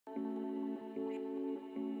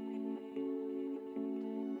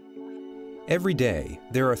Every day,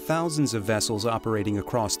 there are thousands of vessels operating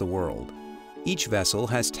across the world. Each vessel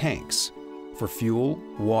has tanks for fuel,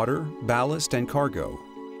 water, ballast, and cargo.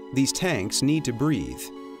 These tanks need to breathe,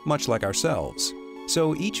 much like ourselves.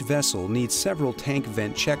 So each vessel needs several tank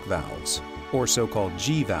vent check valves, or so-called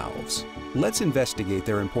G valves. Let's investigate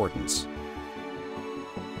their importance.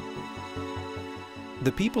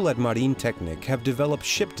 The people at Marine Technic have developed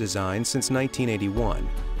ship design since 1981.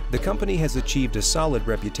 The company has achieved a solid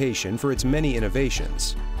reputation for its many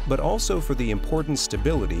innovations, but also for the important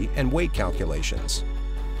stability and weight calculations.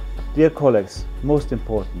 Dear colleagues, most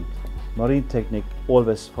important, Marine Technic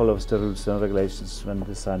always follows the rules and regulations when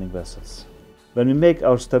designing vessels. When we make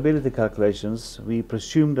our stability calculations, we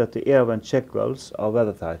presume that the air vent check valves are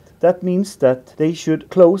weathertight. That means that they should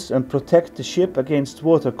close and protect the ship against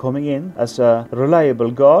water coming in as a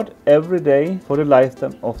reliable guard every day for the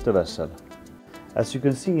lifetime of the vessel. As you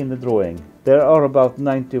can see in the drawing, there are about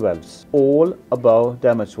 90 valves, all above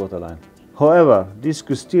damaged waterline. However, this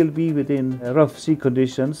could still be within rough sea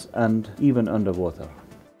conditions and even underwater.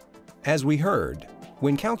 As we heard,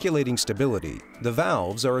 when calculating stability, the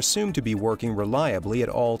valves are assumed to be working reliably at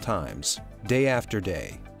all times, day after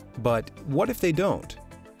day. But what if they don't?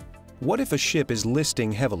 What if a ship is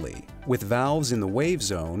listing heavily, with valves in the wave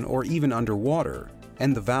zone or even underwater,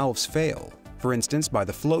 and the valves fail? For instance, by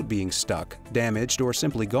the float being stuck, damaged, or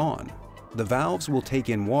simply gone. The valves will take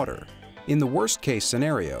in water. In the worst-case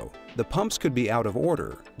scenario, the pumps could be out of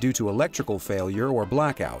order due to electrical failure or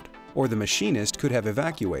blackout, or the machinist could have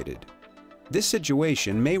evacuated. This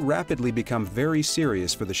situation may rapidly become very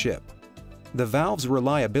serious for the ship. The valve's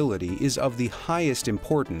reliability is of the highest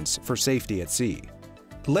importance for safety at sea.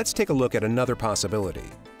 Let's take a look at another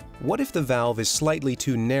possibility. What if the valve is slightly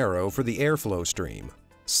too narrow for the airflow stream?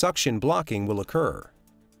 Suction blocking will occur.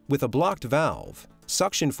 With a blocked valve,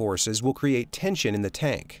 suction forces will create tension in the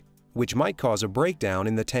tank, which might cause a breakdown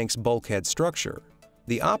in the tank's bulkhead structure.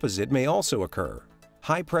 The opposite may also occur.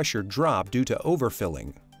 High pressure drop due to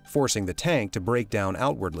overfilling, forcing the tank to break down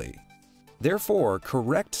outwardly. Therefore,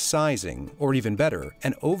 correct sizing, or even better,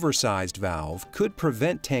 an oversized valve could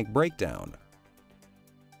prevent tank breakdown.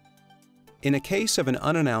 In a case of an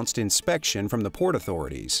unannounced inspection from the port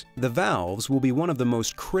authorities, the valves will be one of the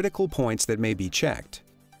most critical points that may be checked.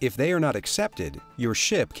 If they are not accepted, your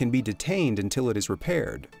ship can be detained until it is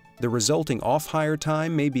repaired. The resulting off-hire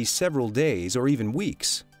time may be several days or even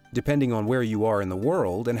weeks, depending on where you are in the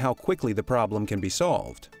world and how quickly the problem can be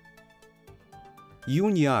solved.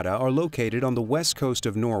 John Gjerde are located on the west coast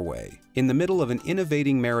of Norway, in the middle of an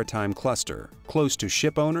innovating maritime cluster, close to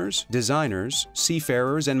ship owners, designers,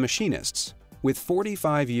 seafarers, and machinists. With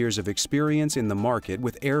 45 years of experience in the market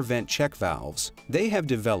with air vent check valves, they have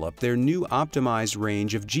developed their new optimized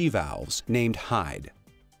range of G valves named HYDE.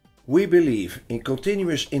 We believe in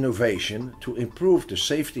continuous innovation to improve the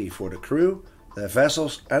safety for the crew, their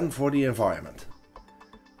vessels, and for the environment.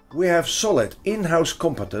 We have solid in-house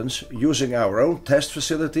competence using our own test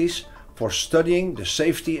facilities for studying the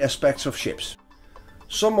safety aspects of ships.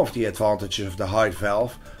 Some of the advantages of the HYDE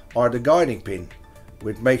valve are the guiding pin,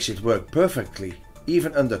 which makes it work perfectly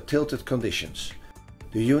even under tilted conditions.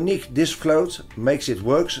 The unique disc float makes it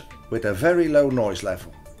work with a very low noise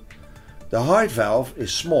level. The HYDE valve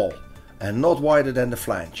is small and not wider than the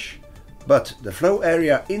flange, but the flow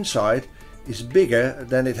area inside is bigger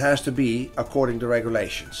than it has to be according to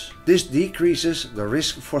regulations. This decreases the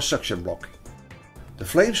risk for suction blocking. The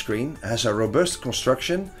flame screen has a robust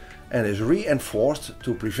construction and is reinforced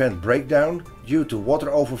to prevent breakdown due to water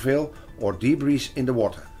overfill or debris in the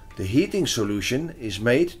water. The heating solution is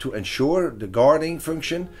made to ensure the guarding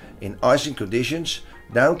function in icing conditions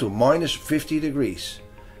down to -50 degrees.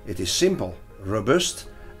 It is simple, robust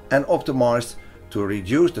and optimized to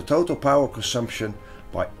reduce the total power consumption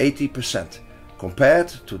by 80% compared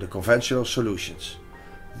to the conventional solutions.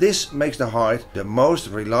 This makes the HYDE the most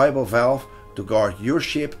reliable valve to guard your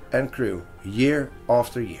ship and crew year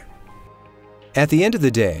after year. At the end of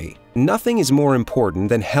the day, nothing is more important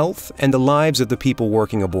than health and the lives of the people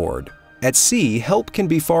working aboard. At sea, help can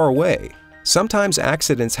be far away. Sometimes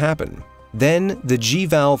accidents happen. Then the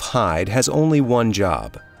G-valve HYDE has only one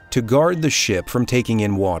job: to guard the ship from taking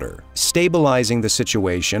in water, stabilizing the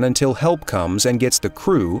situation until help comes and gets the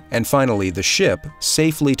crew and finally the ship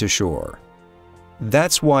safely to shore.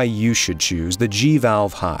 That's why you should choose the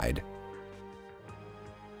G-valve HYDE.